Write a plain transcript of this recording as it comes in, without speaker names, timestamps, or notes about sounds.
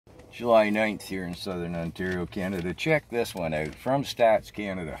July 9th here in southern Ontario, Canada. Check this one out from Stats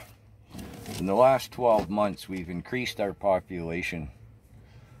Canada. In the last 12 months, we've increased our population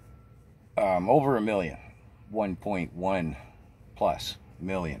over a million, 1.1 plus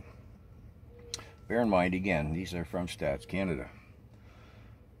million. Bear in mind, again, these are from Stats Canada.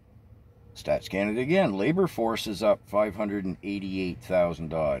 Stats Canada again, labor force is up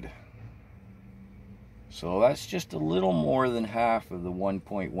 588,000 odd. So that's just a little more than half of the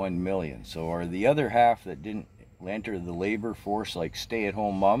 1.1 million. So are the other half that didn't enter the labor force like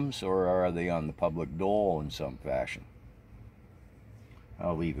stay-at-home mums, or are they on the public dole in some fashion?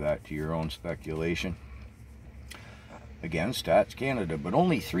 I'll leave that to your own speculation. Again, Stats Canada, but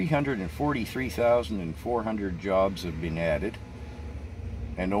only 343,400 jobs have been added,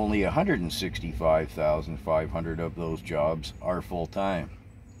 and only 165,500 of those jobs are full-time.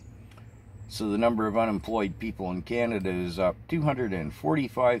 So the number of unemployed people in Canada is up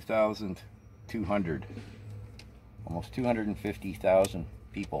 245,200. Almost 250,000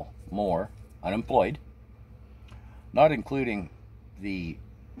 people more unemployed, not including the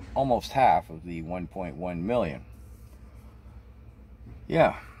almost half of the 1.1 million.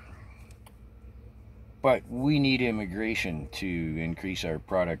 Yeah. But we need immigration to increase our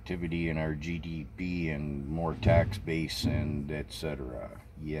productivity and our GDP and more tax base and etc.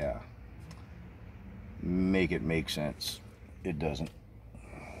 Yeah. Make it make sense. It doesn't.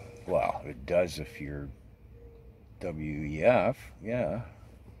 Well, it does if you're WEF, yeah.